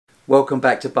Welcome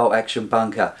back to BoltAction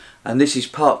Bunker, and this is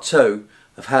part 2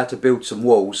 of how to build some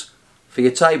walls for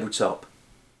your tabletop.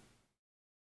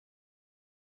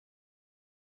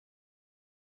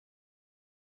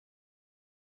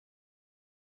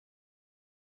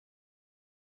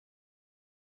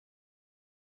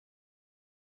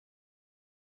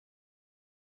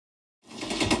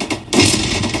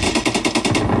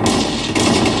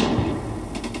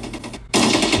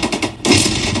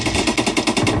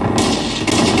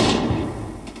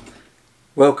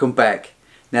 Welcome back.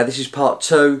 Now this is part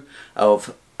 2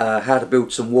 of how to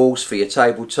build some walls for your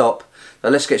tabletop. So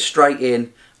let's get straight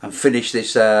in and finish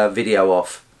this video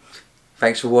off.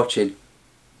 Thanks for watching.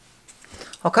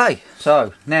 Okay,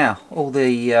 so now all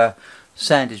the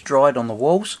sand is dried on the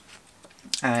walls,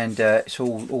 and it's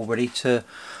all ready to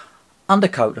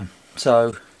undercoat them.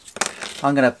 So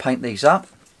I'm going to paint these up.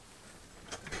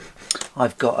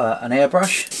 I've got an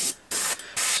airbrush,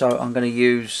 so I'm going to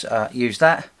use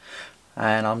that.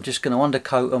 And I'm just going to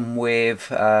undercoat them with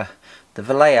the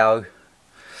Vallejo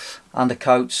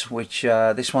undercoats, which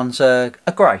this one's a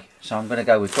grey, so I'm going to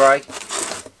go with grey.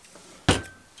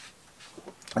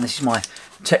 And this is my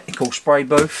technical spray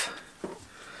booth.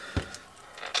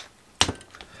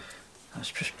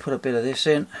 Let's just put a bit of this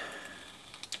in.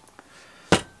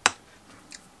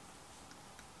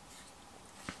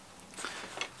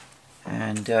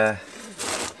 And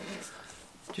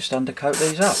just undercoat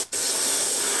these up.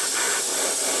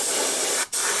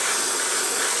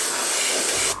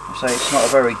 So it's not a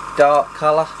very dark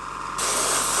colour.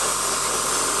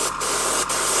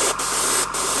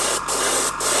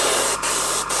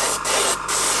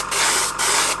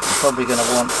 I'm probably going to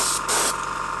want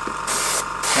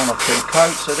 1 or 2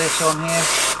 coats of this on here.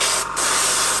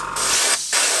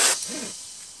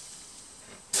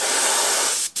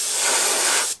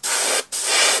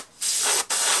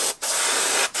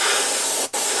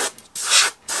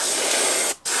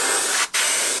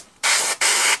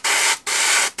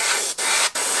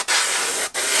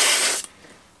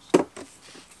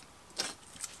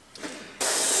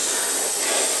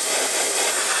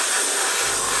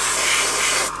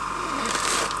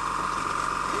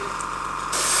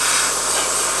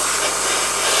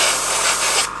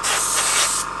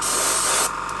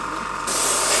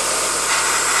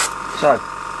 So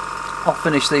I'll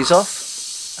finish these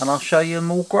off and I'll show you them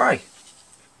all grey.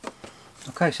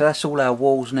 Okay, so that's all our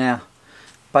walls now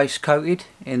base coated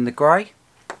in the grey.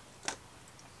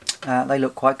 They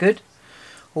look quite good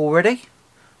already.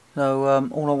 So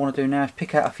all I want to do now is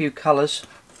pick out a few colours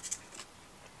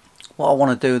what I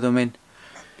want to do them in.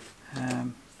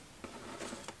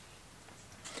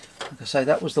 Like I say,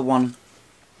 that was the one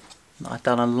that I'd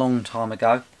done a long time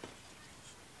ago.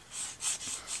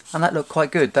 And that looked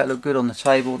quite good. That looked good on the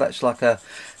table. That's like a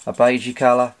beigey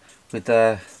colour with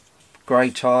grey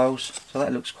tiles. So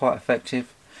that looks quite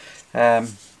effective. I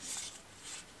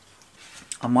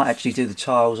might actually do the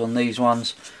tiles on these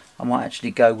ones. I might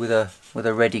actually go with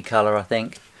a reddy colour, I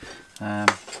think,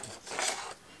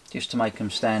 just to make them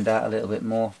stand out a little bit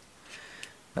more.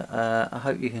 But I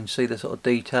hope you can see the sort of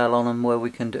detail on them where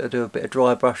we can do a bit of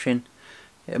dry brushing.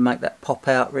 It'll make that pop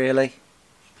out really.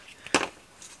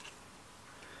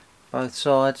 Both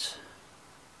sides.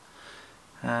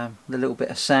 The little bit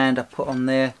of sand I put on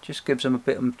there just gives them a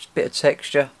bit of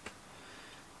texture.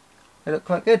 They look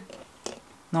quite good,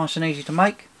 nice and easy to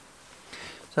make.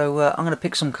 So I'm going to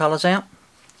pick some colours out,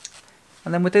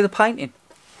 and then we'll do the painting.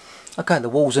 Okay, the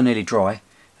walls are nearly dry,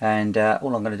 and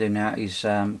all I'm going to do now is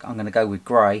I'm going to go with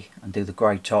grey and do the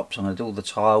grey tops. I'm going to do all the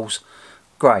tiles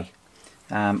grey.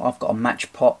 I've got a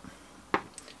match pot.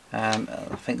 I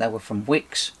think they were from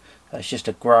Wicks. It's just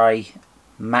a grey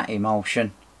matte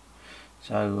emulsion,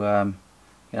 so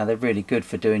you know, they're really good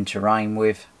for doing terrain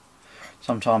with.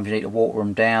 Sometimes you need to water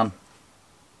them down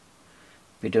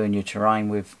if you're doing your terrain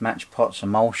with match pots,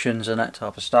 emulsions and that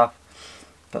type of stuff.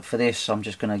 But for this I'm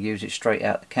just going to use it straight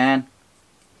out the can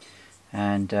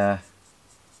and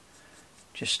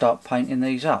just start painting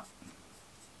these up.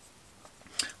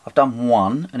 I've done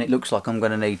one and it looks like I'm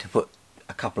going to need to put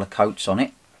a couple of coats on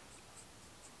it.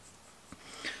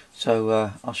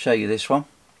 So I'll show you this one.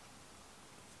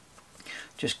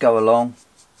 Just go along,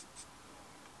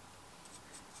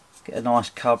 get a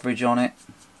nice coverage on it,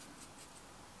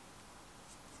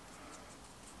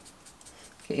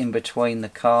 get in between the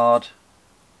card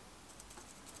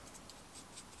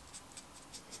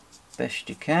best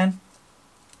you can.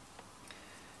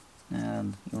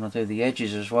 And you want to do the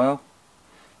edges as well.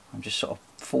 I'm just sort of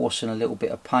forcing a little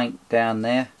bit of paint down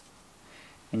there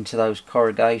into those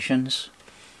corrugations.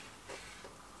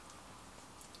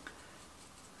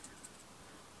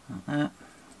 Like that.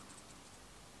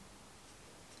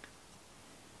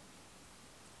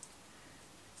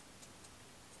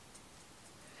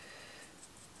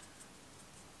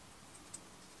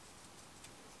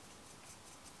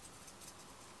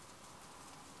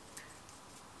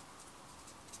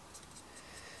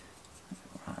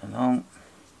 along.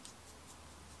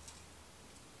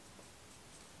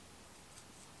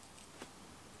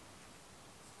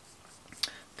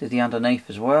 Do the underneath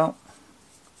as well.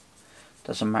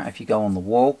 Doesn't matter if you go on the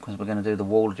wall, because we're going to do the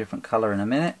wall a different colour in a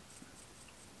minute.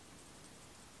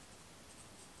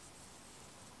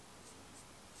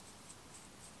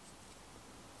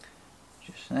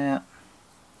 Just there.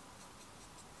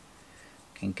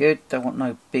 Looking good. Don't want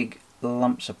no big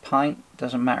lumps of paint.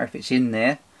 Doesn't matter if it's in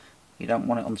there. You don't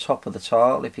want it on top of the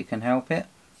tile if you can help it.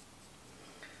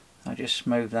 I'll just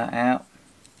smooth that out.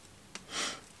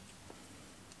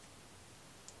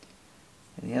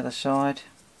 The other side.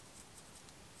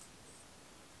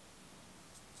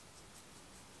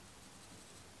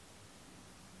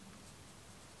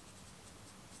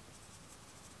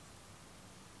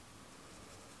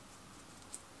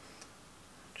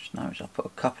 Just notice I put a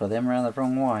couple of them around the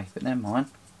wrong way, but never mind.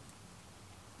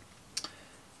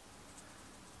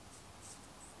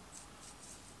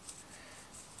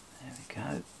 There we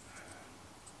go.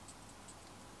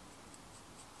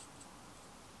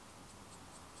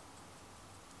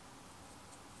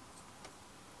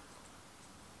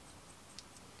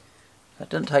 That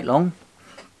doesn't take long.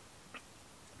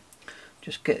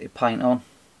 Just get your paint on,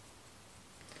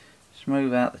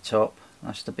 smooth out the top.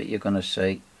 That's the bit you're going to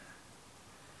see.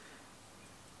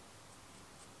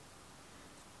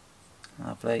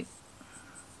 Lovely.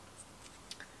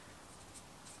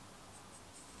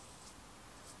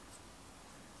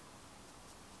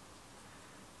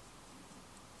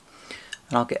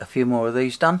 And I'll get a few more of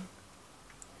these done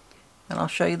and I'll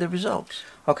show you the results.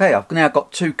 Okay, I've now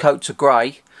got 2 coats of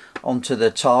grey onto the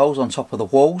tiles on top of the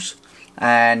walls,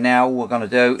 and now all we're going to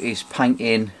do is paint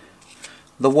in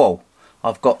the wall.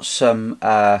 I've got some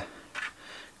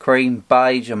cream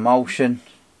beige emulsion.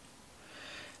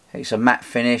 It's a matte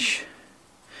finish,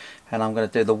 and I'm going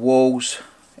to do the walls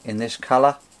in this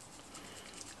colour,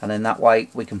 and then that way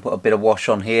we can put a bit of wash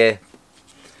on here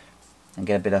and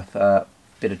get a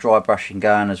bit of dry brushing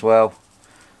going as well.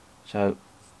 So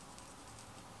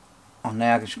I'm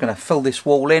now just going to fill this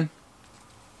wall in,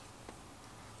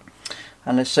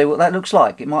 and let's see what that looks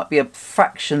like. It might be a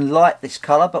fraction light, this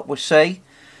colour, but we'll see.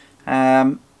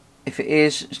 If it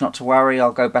is, it's not to worry.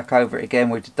 I'll go back over it again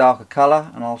with the darker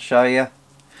colour and I'll show you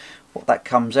what that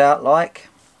comes out like.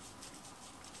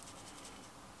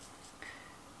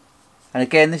 And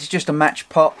again, this is just a match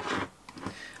pot.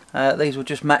 These were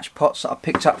just match pots that I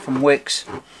picked up from Wicks.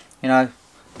 You know,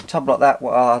 a tub like that,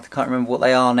 I can't remember what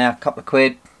they are now, a couple of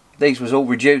quid. These was all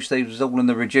reduced, these was all in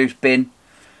the reduced bin.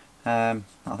 I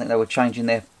think they were changing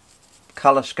their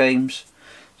colour schemes,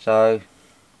 so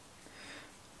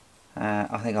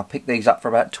I think I picked these up for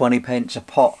about 20p a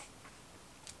pot.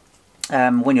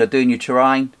 When you're doing your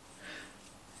terrain,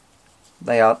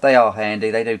 they are handy.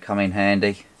 They do come in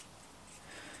handy.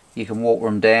 You can water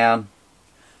them down,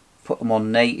 put them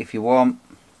on neat if you want,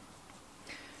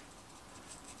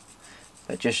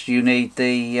 but just you need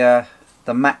the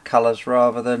matte colours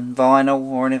rather than vinyl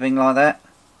or anything like that.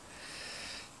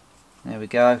 There we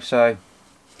go. So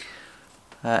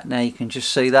now you can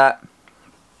just see that.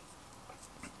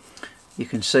 You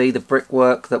can see the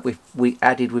brickwork that we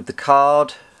added with the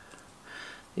card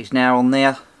is now on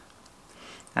there,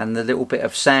 and the little bit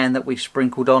of sand that we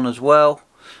sprinkled on as well.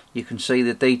 You can see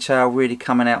the detail really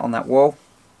coming out on that wall.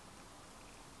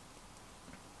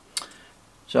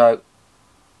 So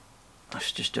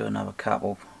let's just do another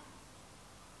couple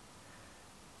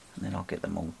and then I'll get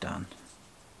them all done.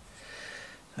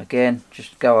 Again,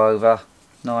 just go over,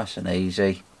 nice and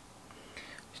easy.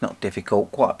 It's not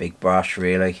difficult, quite a big brush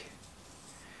really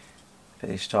for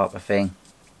this type of thing.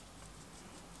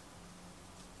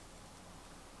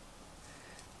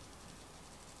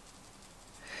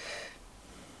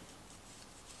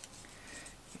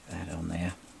 Get that on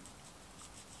there.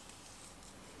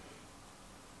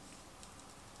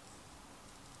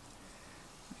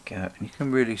 There we go. And you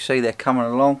can really see they're coming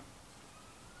along.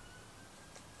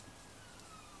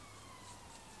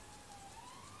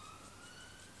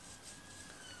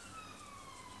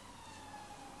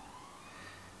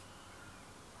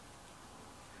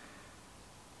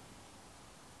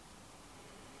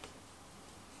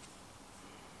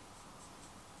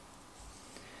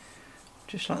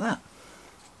 Just like that.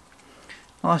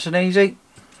 Nice and easy.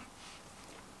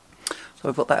 So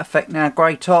we've got that effect now,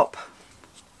 grey top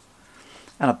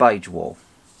and a beige wall.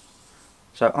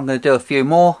 So I'm going to do a few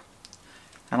more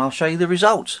and I'll show you the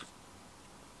results.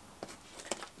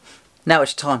 Now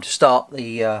it's time to start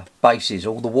the bases.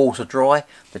 All the walls are dry,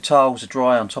 the tiles are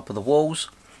dry on top of the walls.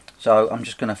 So I'm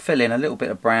just going to fill in a little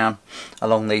bit of brown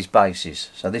along these bases.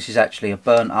 So this is actually a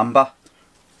burnt umber.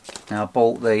 Now I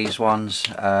bought these ones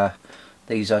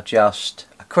These are just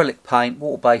acrylic paint,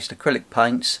 water-based acrylic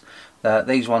paints.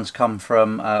 These ones come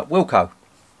from Wilko.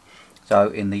 So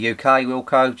in the UK,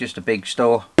 Wilko, just a big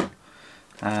store.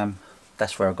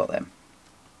 That's where I got them.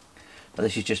 But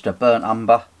this is just a burnt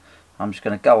umber. I'm just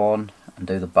going to go on and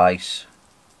do the base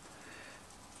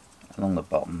along the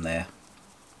bottom there.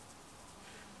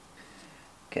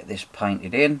 Get this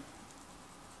painted in.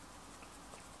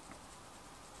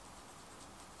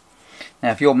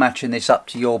 Now if you're matching this up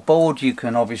to your board, you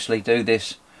can obviously do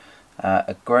this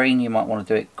a green. You might want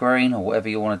to do it green or whatever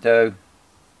you want to do.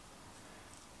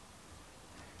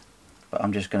 But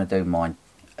I'm just going to do mine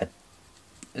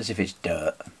as if it's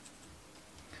dirt.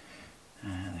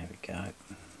 There we go.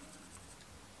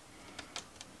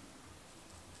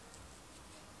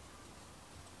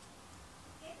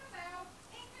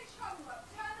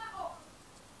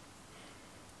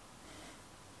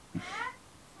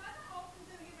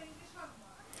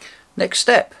 Next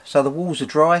step, so the walls are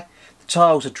dry, the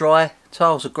tiles are dry,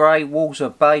 tiles are grey, walls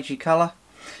are beigey colour,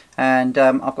 and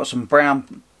I've got some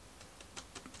brown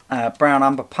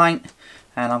umber paint,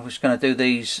 and I'm just going to do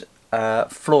these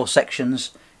floor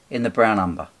sections in the brown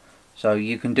umber. So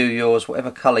you can do yours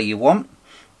whatever colour you want.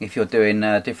 If you're doing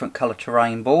a different colour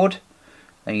terrain board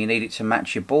and you need it to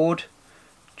match your board,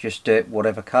 just do it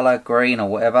whatever colour, green or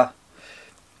whatever.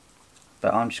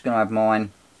 But I'm just going to have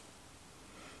mine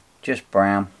just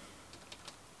brown.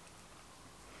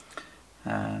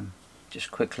 Just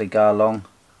quickly go along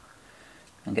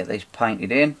and get these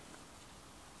painted in,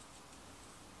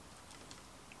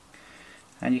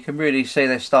 and you can really see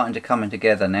they're starting to come in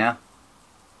together now.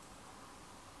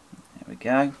 There we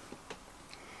go.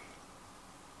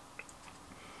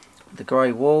 The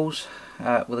grey walls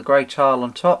with a grey tile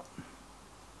on top.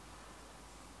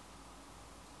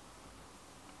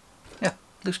 Yeah,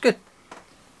 looks good.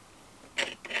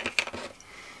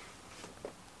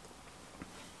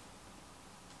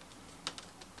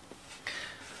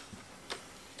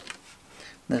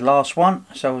 The last one,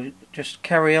 so just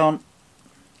carry on,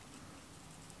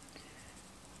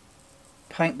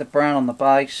 paint the brown on the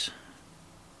base,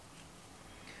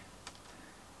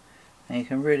 and you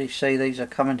can really see these are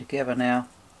coming together now.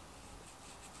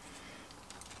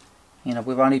 You know,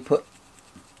 we've only put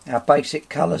our basic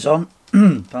colours on.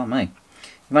 Pardon me.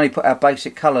 We've only put our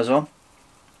basic colours on,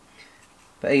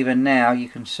 but even now you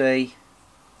can see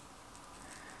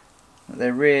that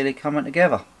they're really coming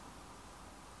together.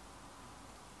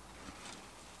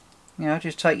 You know,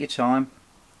 just take your time,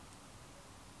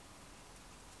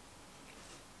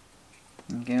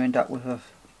 and you end up with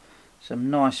some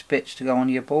nice bits to go on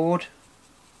your board.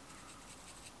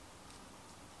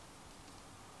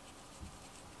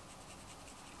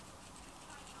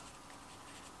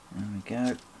 There we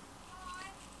go.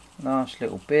 Last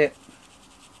little bit.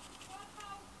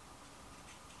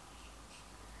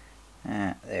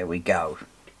 There we go.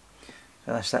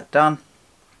 So that's that done.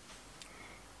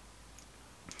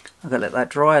 I'm going to let that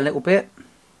dry a little bit,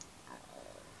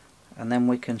 and then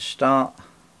we can start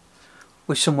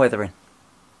with some weathering.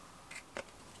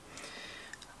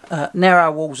 Now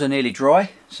our walls are nearly dry,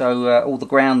 so all the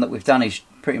ground that we've done is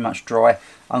pretty much dry.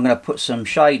 I'm going to put some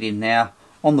shading now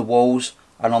on the walls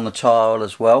and on the tile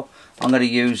as well. I'm going to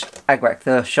use Agrac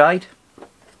Earth shade.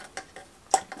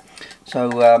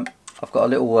 So I've got a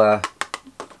little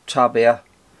tub here.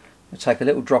 I'll take a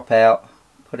little drop out,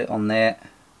 put it on there.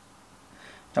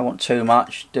 Don't want too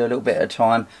much, do a little bit at a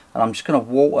time, and I'm just going to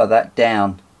water that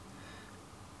down.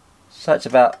 So it's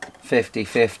about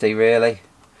 50-50 really.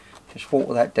 Just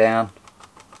water that down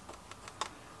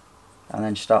and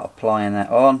then start applying that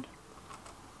on.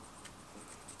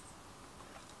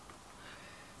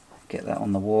 Get that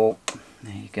on the wall.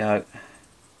 There you go.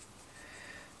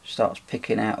 Starts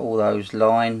picking out all those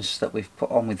lines that we've put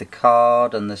on with the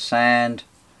card and the sand.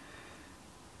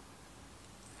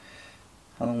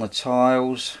 Along the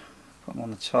tiles, put them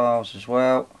on the tiles as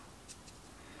well.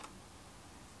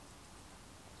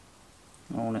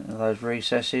 On into those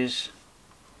recesses.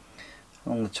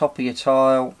 Along the top of your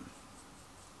tile.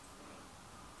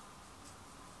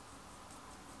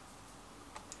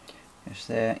 Just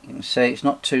there, you can see it's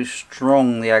not too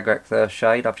strong, the Agrac Earth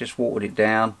shade. I've just watered it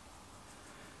down.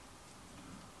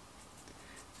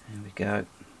 There we go.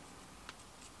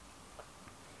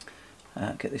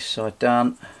 Get this side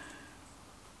done.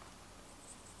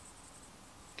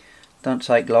 Don't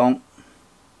take long.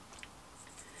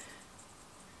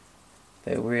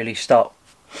 They'll really start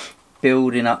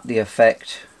building up the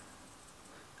effect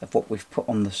of what we've put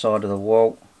on the side of the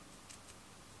wall.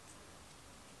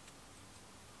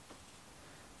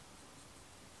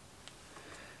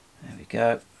 There we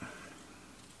go.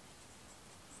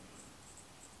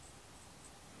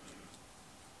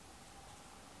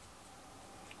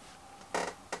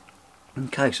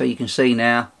 Okay, so you can see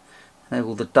now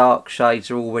all the dark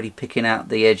shades are already picking out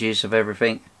the edges of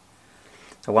everything.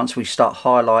 So once we start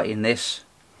highlighting this,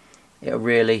 it'll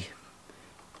really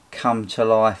come to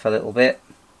life a little bit.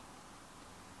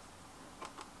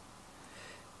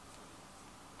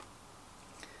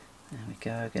 There we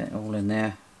go, get it all in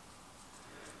there.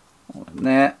 All in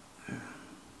there.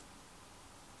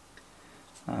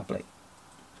 Lovely.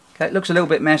 Okay, it looks a little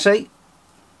bit messy,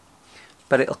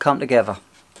 but it'll come together.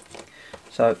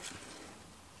 So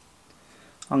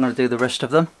I'm going to do the rest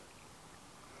of them,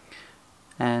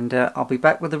 and I'll be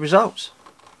back with the results.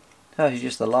 So here's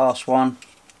just the last one.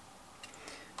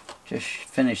 Just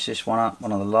finish this one up,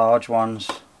 one of the large ones.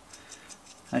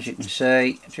 As you can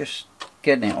see, just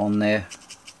getting it on there.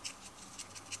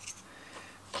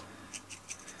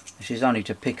 This is only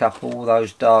to pick up all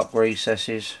those dark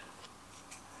recesses.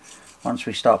 Once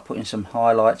we start putting some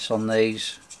highlights on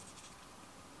these,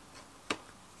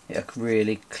 it'll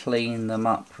really clean them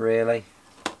up really.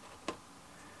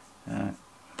 There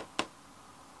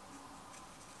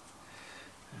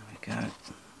we go.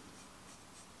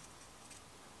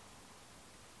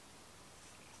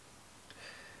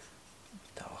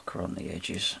 Darker on the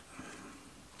edges.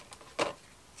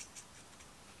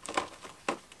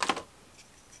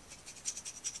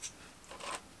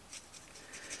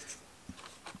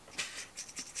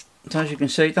 So as you can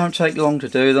see, it don't take long to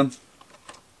do them.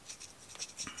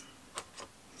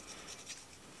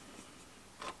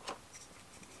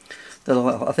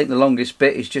 I think the longest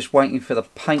bit is just waiting for the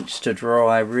paints to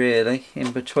dry really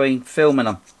in between filming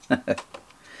them. But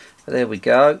there we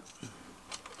go.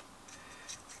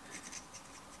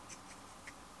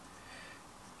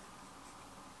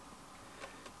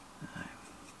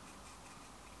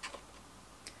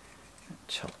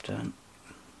 Top done.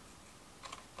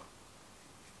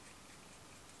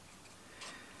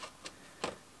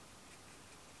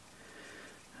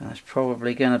 That's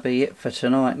probably going to be it for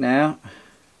tonight now.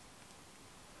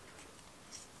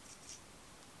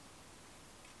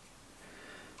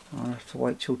 I'll have to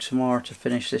wait till tomorrow to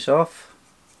finish this off.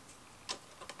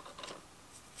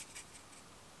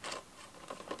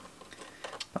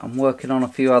 But I'm working on a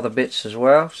few other bits as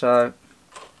well, so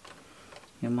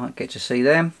you might get to see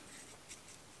them.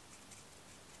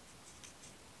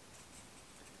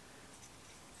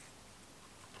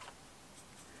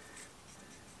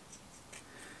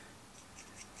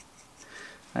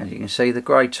 As you can see, the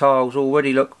grey tiles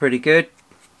already look pretty good.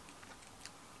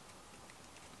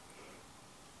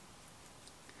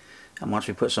 And once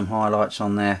we put some highlights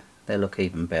on there, they'll look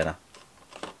even better.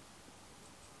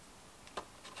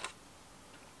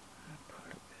 Put a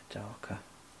little bit darker.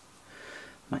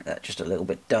 Make that just a little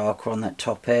bit darker on that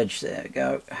top edge. There we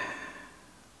go.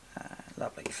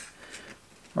 Lovely.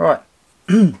 Alright,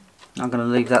 I'm going to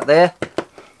leave that there.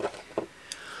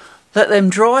 Let them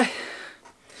dry.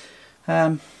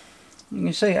 You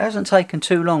can see it hasn't taken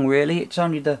too long really. It's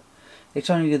only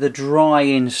the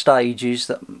drying stages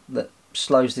that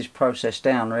slows this process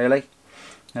down really.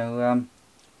 So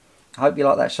I hope you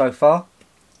like that so far,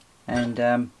 and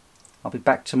I'll be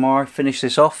back tomorrow, finish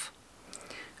this off,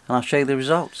 and I'll show you the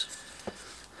results.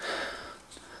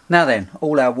 Now then,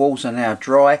 all our walls are now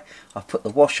dry. I've put the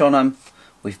wash on them,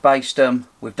 we've based them,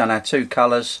 we've done our two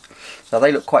colours, so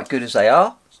they look quite good as they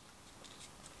are.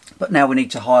 But now we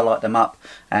need to highlight them up,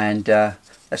 and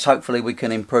hopefully we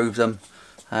can improve them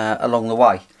along the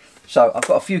way. So I've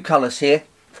got a few colours here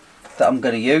that I'm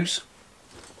going to use.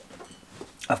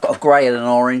 I've got a grey and an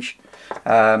orange.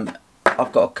 I've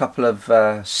got a couple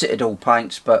of Citadel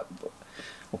paints, or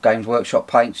Games Workshop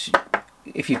paints.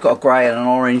 If you've got a grey and an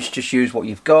orange, just use what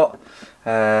you've got.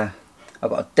 I've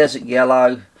got a desert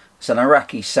yellow, it's an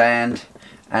Iraqi sand,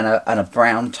 and a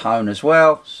brown tone as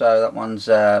well. So that one's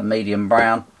medium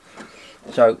brown.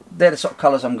 So they're the sort of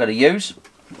colours I'm going to use,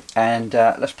 and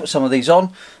let's put some of these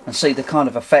on and see the kind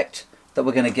of effect that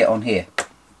we're going to get on here.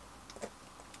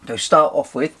 To start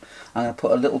off with, I'm going to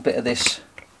put a little bit of this.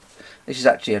 This is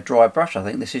actually a dry brush. I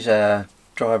think this is a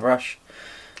dry brush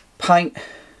paint.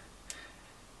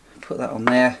 Put that on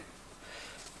there.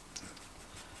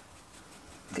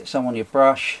 Get some on your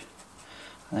brush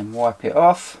and then wipe it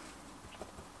off.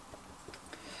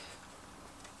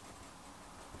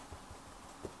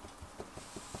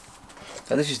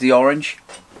 So this is the orange.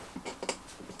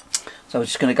 So we're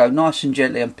just going to go nice and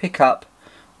gently and pick up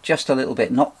just a little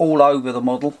bit, not all over the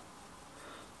model,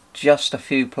 just a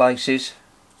few places.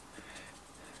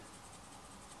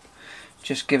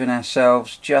 Just giving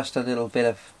ourselves just a little bit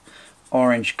of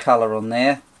orange colour on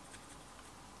there.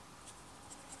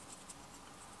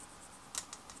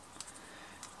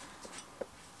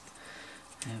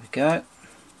 There we go.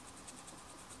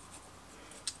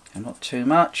 and not too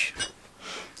much.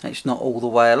 It's not all the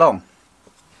way along.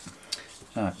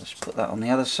 So let's put that on the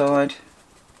other side.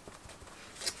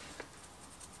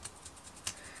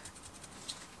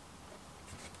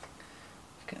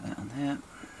 Get that on there.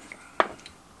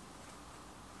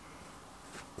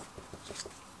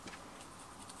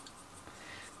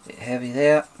 Bit heavy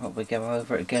there, but we'll go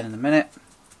over it again in a minute.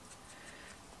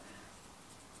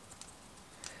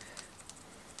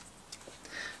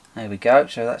 There we go,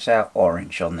 so that's our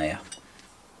orange on there.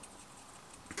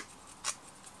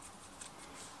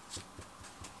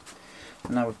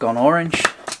 And now we've gone orange,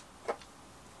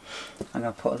 I'm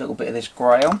going to put a little bit of this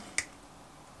grey on.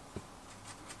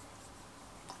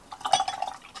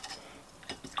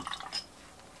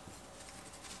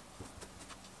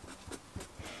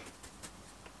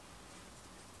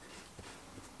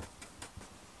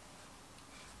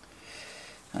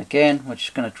 Again, we're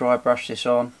just going to dry brush this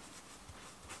on.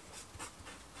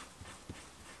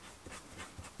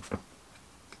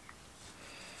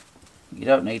 You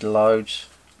don't need loads.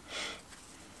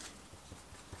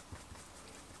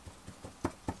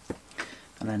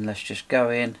 And then let's just go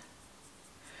in,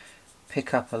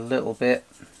 pick up a little bit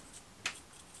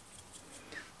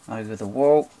over the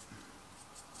wall.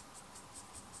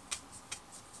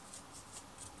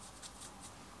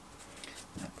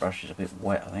 That brush is a bit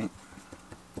wet, I think.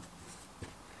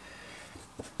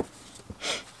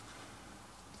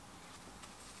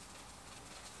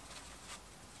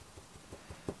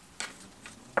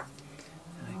 There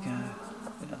we go,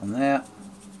 put it on there.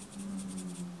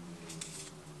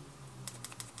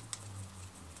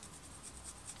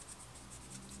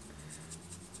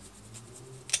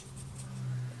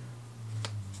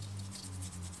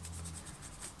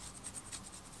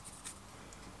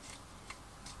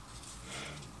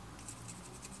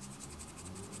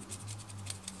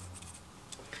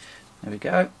 There we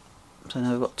go. So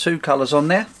now we've got two colours on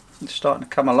there. It's starting to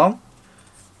come along.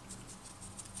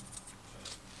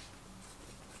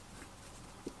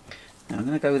 Now I'm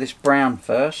going to go with this brown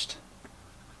first.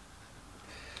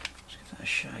 Let's give that a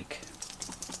shake.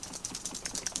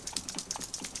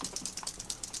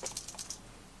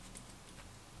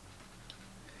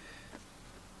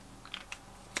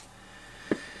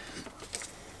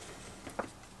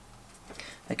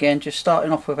 Again, just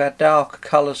starting off with our darker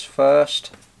colours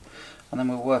first, and then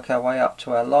we'll work our way up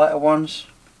to our lighter ones.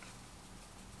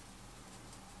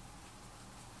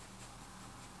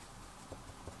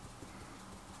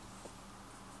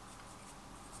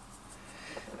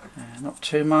 Not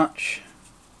too much.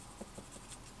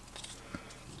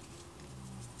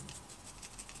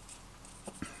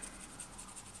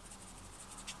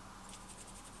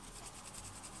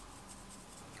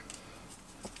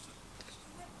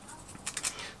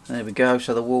 There we go,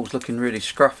 so the wall's looking really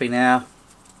scruffy now.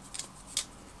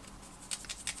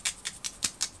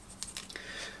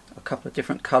 A couple of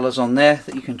different colours on there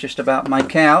that you can just about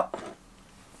make out.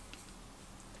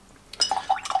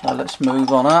 So let's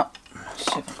move on up.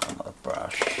 Let's see if I've got another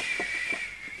brush.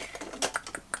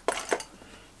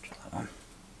 Try that one.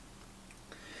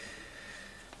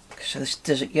 Okay, so this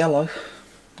desert yellow.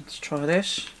 Let's try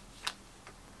this.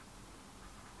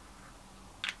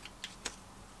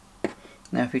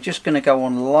 Now if you're just going to go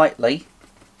on lightly,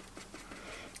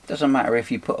 it doesn't matter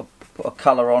if you put a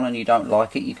colour on and you don't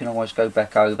like it, you can always go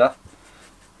back over.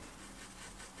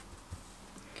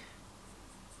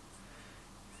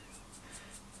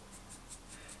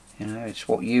 You know, it's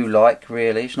what you like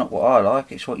really, it's not what I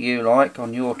like, it's what you like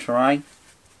on your terrain.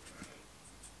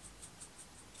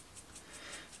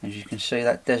 As you can see,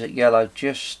 that desert yellow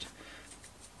just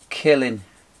killing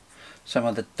some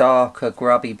of the darker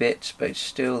grubby bits, but it's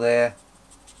still there.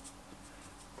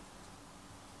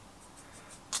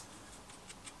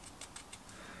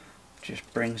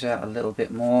 Just brings out a little bit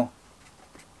more.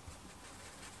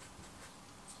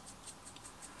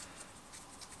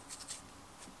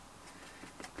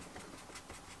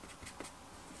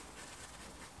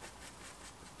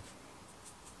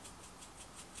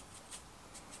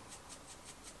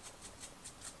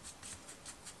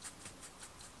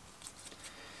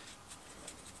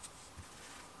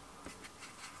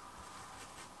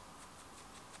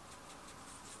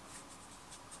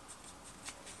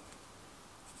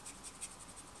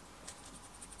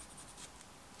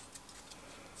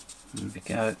 There we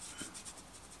go.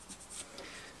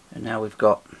 And now we've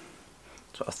got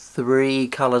sort of 3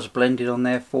 colours blended on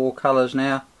there, 4 colours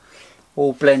now,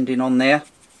 all blending on there.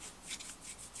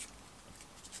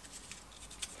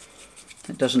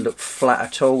 It doesn't look flat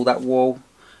at all, that wall.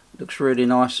 It looks really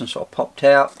nice and sort of popped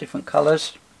out, different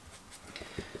colours.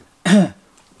 Let's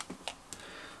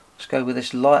go with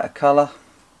this lighter colour.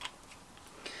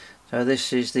 So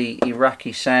this is the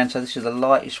Iraqi sand, so this is the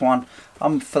lightest one.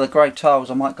 For the grey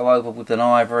tiles I might go over with an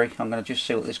ivory. I'm going to just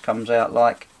see what this comes out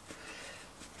like.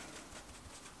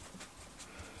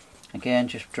 Again,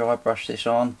 just dry brush this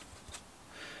on.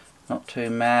 Not too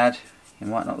mad, you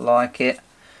might not like it.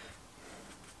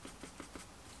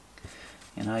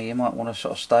 You know, you might want to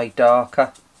sort of stay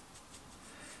darker.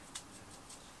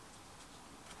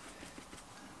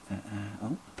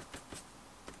 Oh.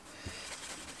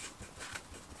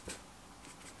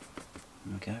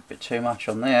 Okay, a bit too much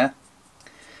on there.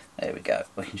 There we go,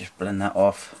 we can just blend that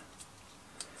off.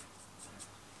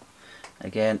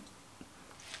 Again,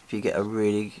 if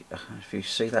you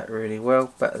see that really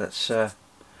well, but let's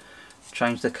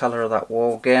change the colour of that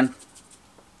wall again.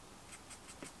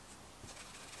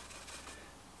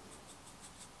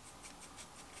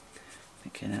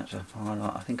 Picking out some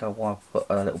highlight. I think I will put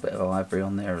a little bit of ivory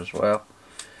on there as well.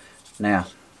 Now,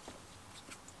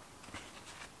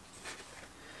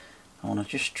 I want to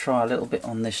just try a little bit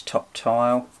on this top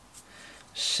tile,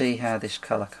 see how this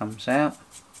colour comes out.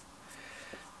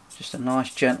 Just a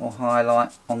nice gentle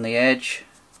highlight on the edge,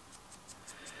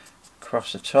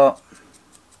 across the top.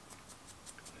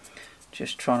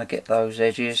 Just trying to get those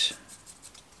edges.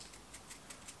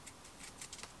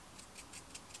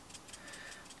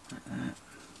 Like that.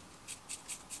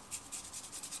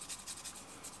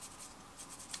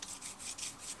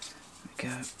 There we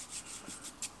go.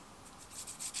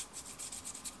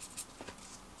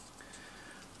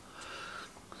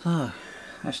 So,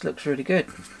 this looks really good.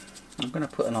 I'm going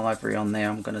to put an ivory on there.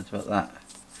 I'm going to put that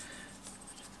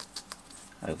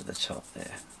over the top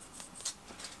there.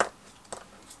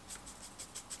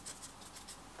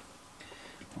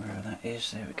 Wherever that is,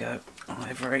 there we go.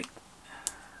 Ivory.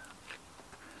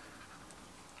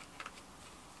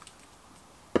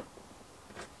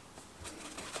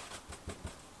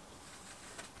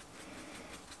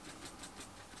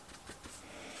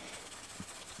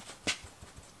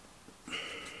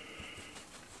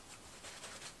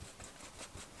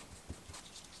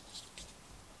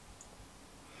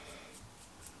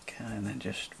 And then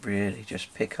just really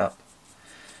just pick up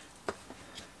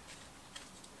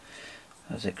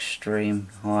those extreme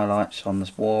highlights on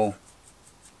this wall,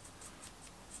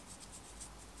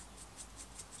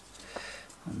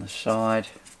 on the side,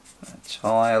 that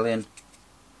tile in,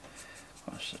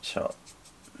 across the top.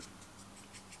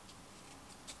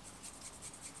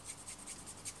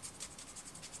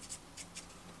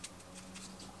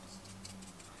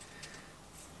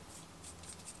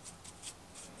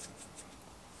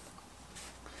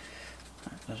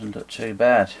 Doesn't look too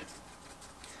bad.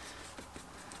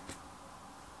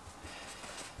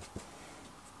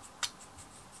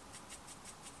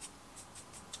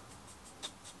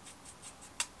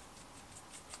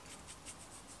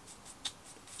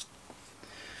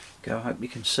 I hope you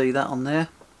can see that on there.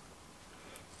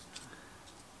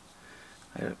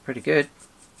 They look pretty good.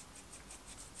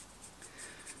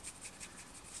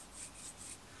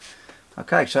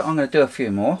 Okay, so I'm going to do a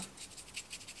few more.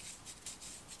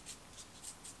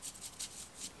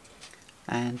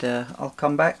 And I'll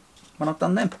come back when I've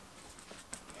done them.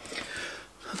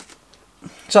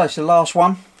 So it's the last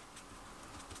one,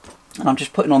 and I'm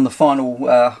just putting on the final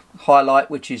highlight,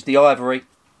 which is the ivory,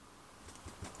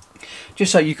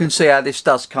 just so you can see how this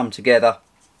does come together.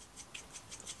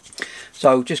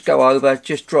 So just go over,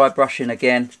 just dry brushing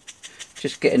again,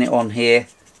 just getting it on here,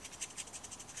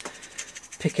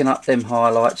 picking up them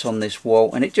highlights on this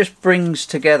wall, and it just brings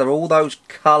together all those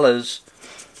colours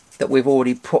that we've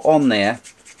already put on there.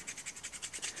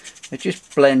 It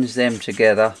just blends them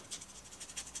together.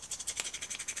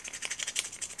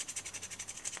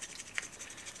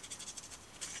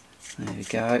 There we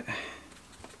go.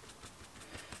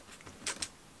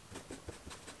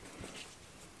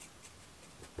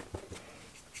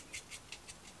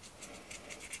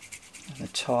 And the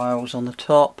tiles on the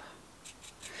top.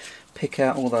 Pick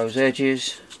out all those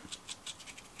edges.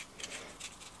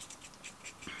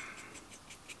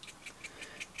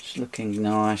 It's looking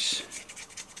nice.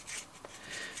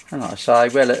 And like I say,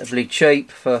 relatively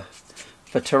cheap for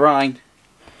terrain.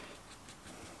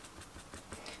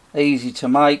 Easy to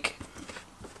make.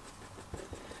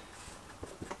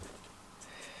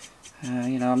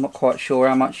 You know, I'm not quite sure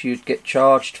how much you'd get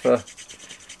charged for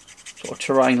sort of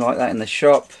terrain like that in the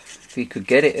shop, if you could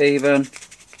get it even.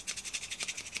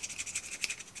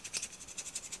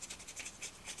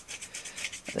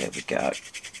 There we go.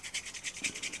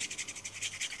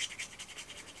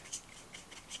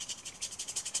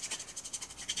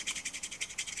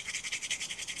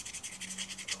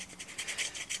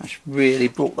 That's really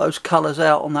brought those colours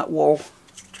out on that wall.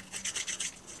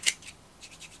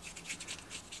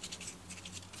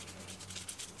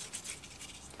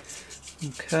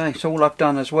 Okay, so all I've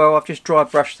done as well, I've just dry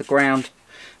brushed the ground.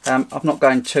 I'm not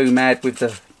going too mad with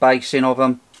the basing of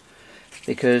them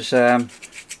because you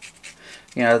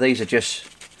know, these are just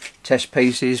test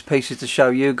pieces to show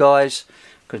you guys,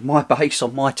 because my base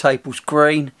on my table's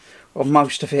green, or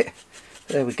most of it.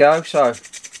 There we go. So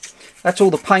that's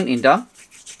all the painting done.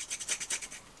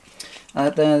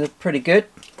 They're pretty good.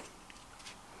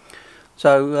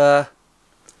 So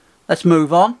let's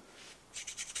move on,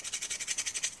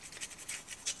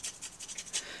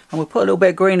 and we'll put a little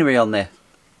bit of greenery on there.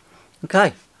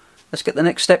 Okay, let's get the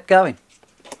next step going.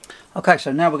 Okay,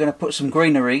 so now we're going to put some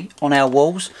greenery on our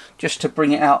walls just to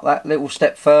bring it out that little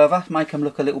step further, make them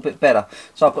look a little bit better.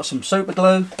 So I've got some super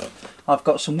glue, I've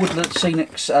got some woodland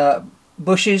scenic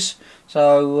bushes,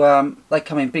 so they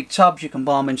come in big tubs. You can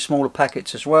buy them in smaller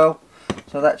packets as well.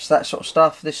 So that's that sort of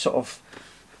stuff, this sort of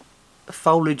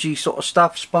foliagey sort of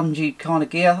stuff, spongy kind of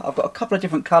gear. I've got a couple of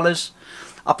different colours.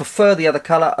 I prefer the other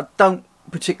colour. I don't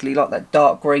particularly like that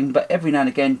dark green, but every now and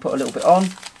again put a little bit on.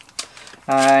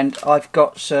 And I've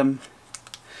got some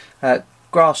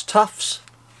grass tufts.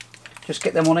 Just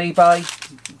get them on eBay,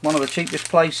 one of the cheapest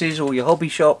places, or your hobby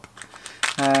shop.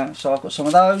 So I've got some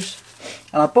of those,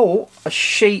 and I bought a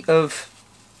sheet of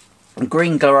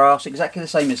green grass exactly the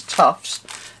same as tufts,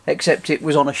 except it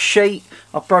was on a sheet.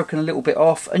 I've broken a little bit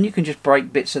off, and you can just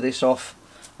break bits of this off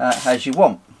as you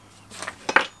want.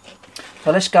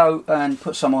 So let's go and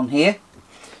put some on here.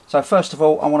 So first of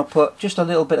all, I want to put just a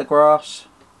little bit of grass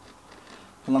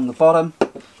along the bottom.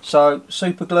 So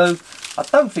super glue, I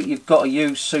don't think you've got to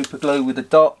use super glue with the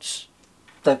dots.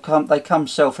 They come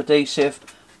self-adhesive,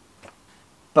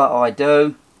 but I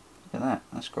do. Look at that,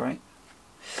 that's great.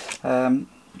 And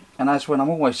as when I'm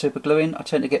always super gluing, I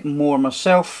tend to get more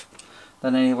myself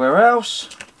than anywhere else.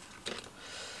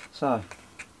 So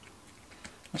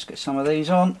let's get some of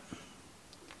these on,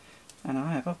 and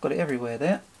I've got it everywhere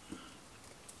there.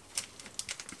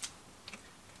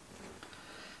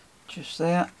 Just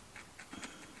there,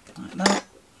 like that,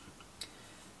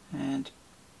 and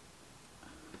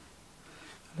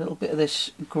a little bit of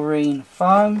this green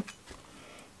foam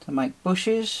to make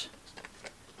bushes.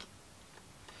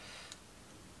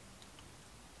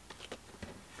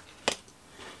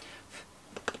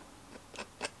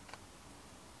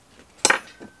 There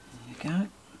you go.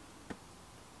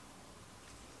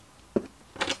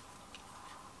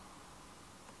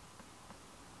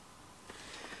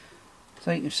 So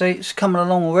you can see it's coming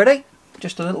along already,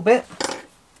 just a little bit.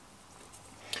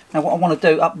 Now what I want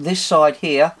to do up this side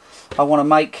here, I want to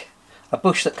make a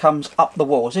bush that comes up the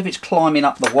wall, as if it's climbing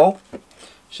up the wall.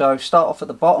 So start off at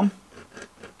the bottom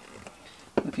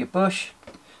with your bush.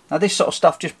 Now this sort of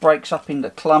stuff just breaks up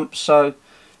into clumps, so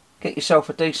get yourself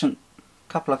a decent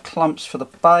couple of clumps for the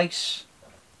base.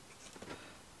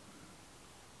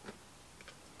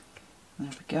 There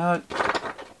we go.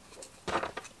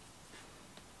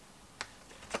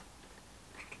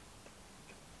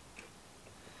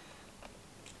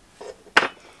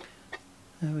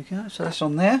 There we go, so that's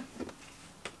on there.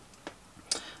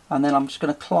 And then I'm just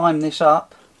going to climb this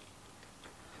up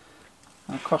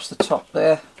and across the top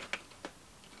there.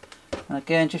 And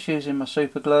again, just using my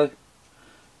super glue,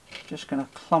 just going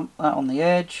to clump that on the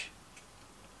edge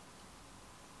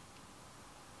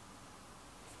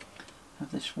of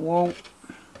this wall.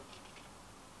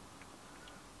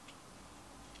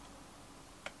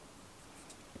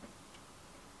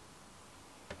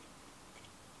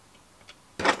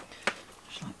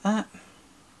 That.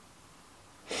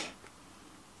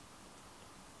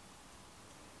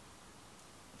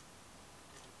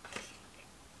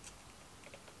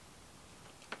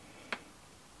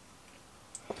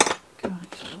 Okay,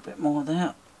 a little bit more of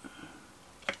that.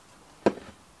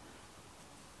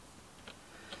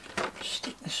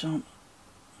 Stick this on.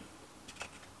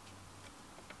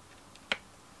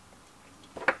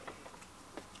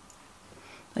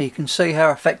 Now you can see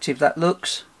how effective that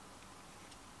looks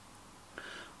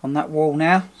on that wall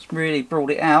now. It's really brought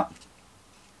it out.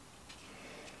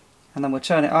 And then we'll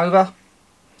turn it over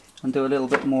and do a little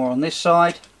bit more on this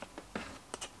side.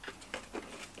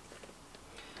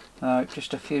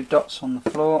 Just a few dots on the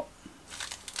floor.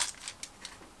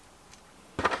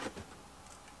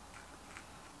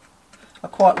 I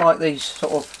quite like these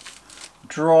sort of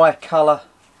dry colour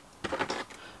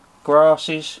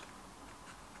grasses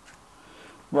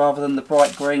rather than the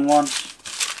bright green ones.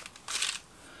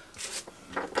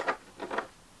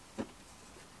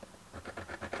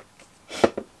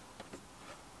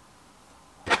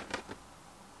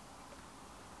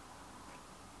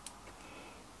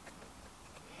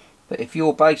 But if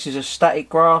your base is a static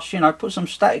grass, you know, put some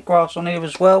static grass on here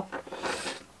as well.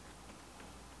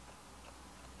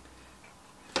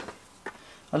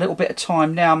 A little bit of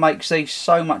time now makes these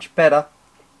so much better.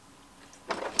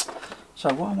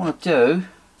 So what I want to do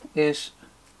is,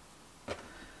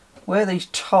 where these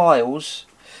tiles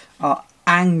are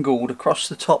angled across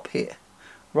the top here,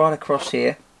 right across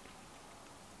here,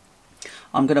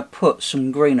 I'm going to put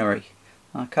some greenery.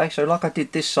 Okay, so like I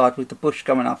did this side with the bush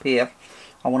going up here,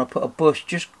 I want to put a bush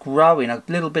just growing, a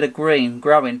little bit of green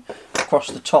growing across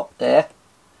the top there.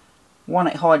 One,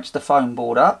 it hides the foam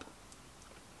board up,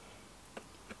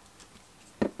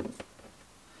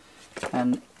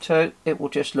 and two, it will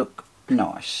just look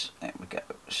nice. There we go,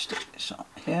 stick this on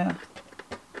here.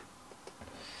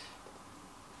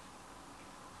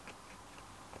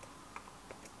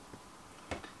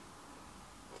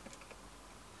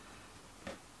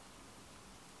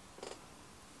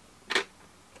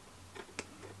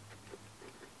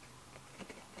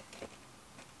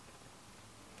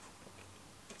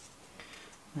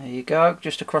 There you go,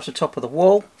 just across the top of the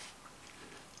wall.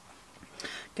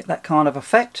 Get that kind of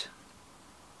effect.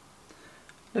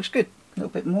 Looks good. A little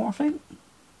bit more, I think.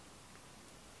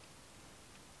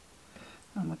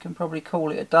 And we can probably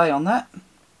call it a day on that.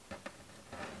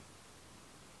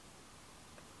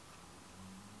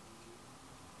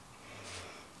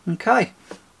 Okay,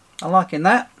 I'm liking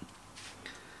that.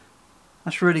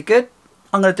 That's really good.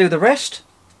 I'm going to do the rest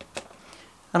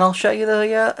and I'll show you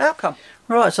the outcome.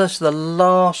 Right, so that's the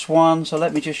last one, so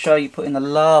let me just show you putting the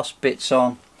last bits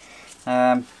on.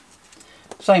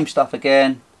 Same stuff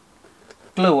again,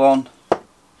 glue on.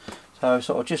 So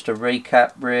sort of just a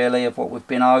recap really of what we've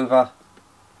been over.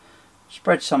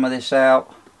 Spread some of this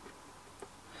out.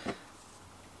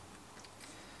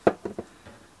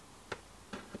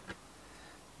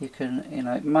 You can, you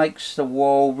know, it makes the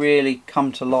wall really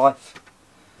come to life.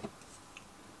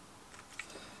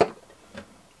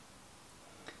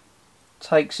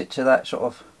 Takes it to that sort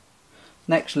of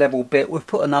next level bit. We've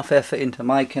put enough effort into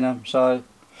making them, so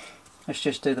let's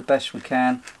just do the best we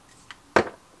can.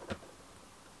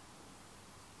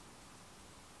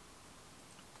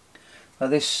 So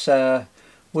this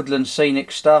woodland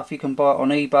scenic stuff, you can buy it on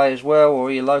eBay as well, or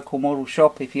your local model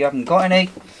shop if you haven't got any,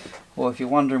 or if you're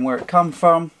wondering where it come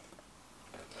from.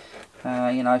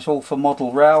 You know, it's all for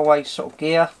model railway sort of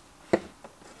gear.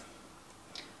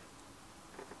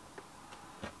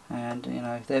 And you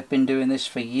know, they've been doing this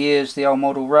for years, the old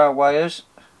model railwayers.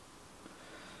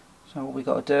 So all we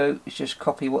got to do is just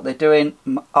copy what they're doing,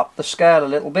 up the scale a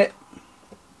little bit.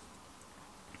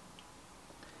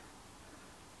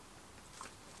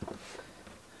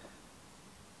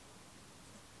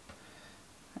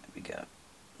 There we go.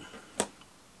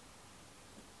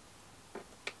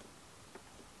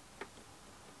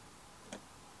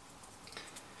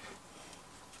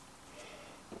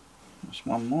 Just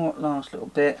one more, last little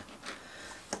bit.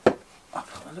 I'll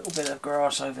put a little bit of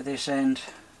grass over this end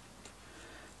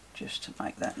just to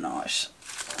make that nice.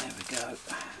 There we go.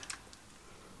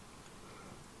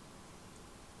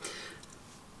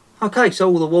 Okay, so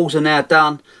all the walls are now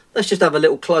done. Let's just have a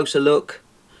little closer look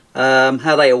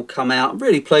how they all come out. I'm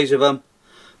really pleased with them.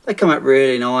 They come out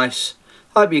really nice.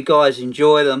 Hope you guys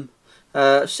enjoy them.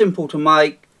 Simple to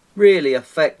make, really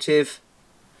effective,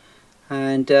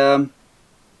 and you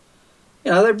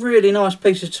know, they're really nice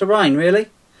pieces of terrain, really.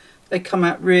 They come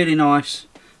out really nice.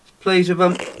 Pleased with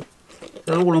them.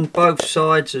 They're all on both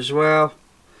sides as well.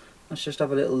 Let's just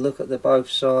have a little look at the both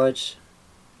sides.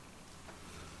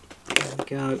 There we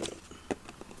go.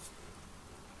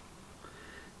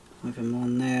 With them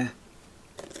on there.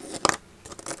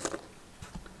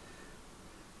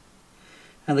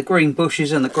 And the green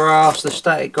bushes and the grass, the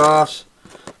static grass,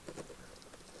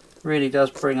 really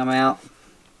does bring them out.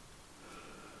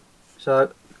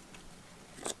 So,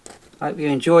 hope you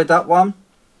enjoyed that one.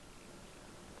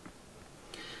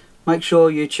 Make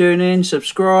sure you tune in,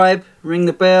 subscribe, ring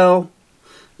the bell,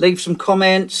 leave some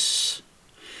comments.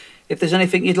 If there's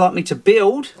anything you'd like me to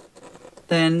build,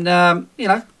 then, you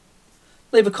know,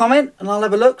 leave a comment and I'll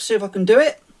have a look, see if I can do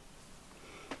it.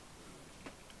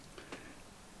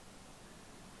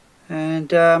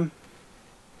 And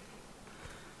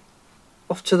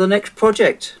off to the next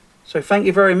project. So thank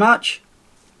you very much.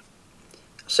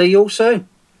 See you all soon.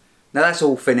 Now that's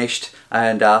all finished,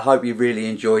 and I hope you really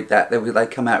enjoyed that. They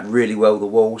come out really well, the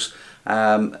walls.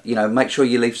 You know, make sure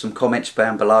you leave some comments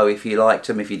down below if you liked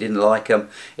them, if you didn't like them.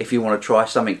 If you want to try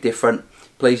something different,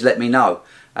 please let me know.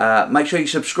 Make sure you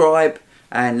subscribe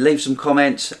and leave some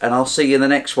comments, and I'll see you in the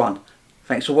next one.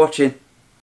 Thanks for watching.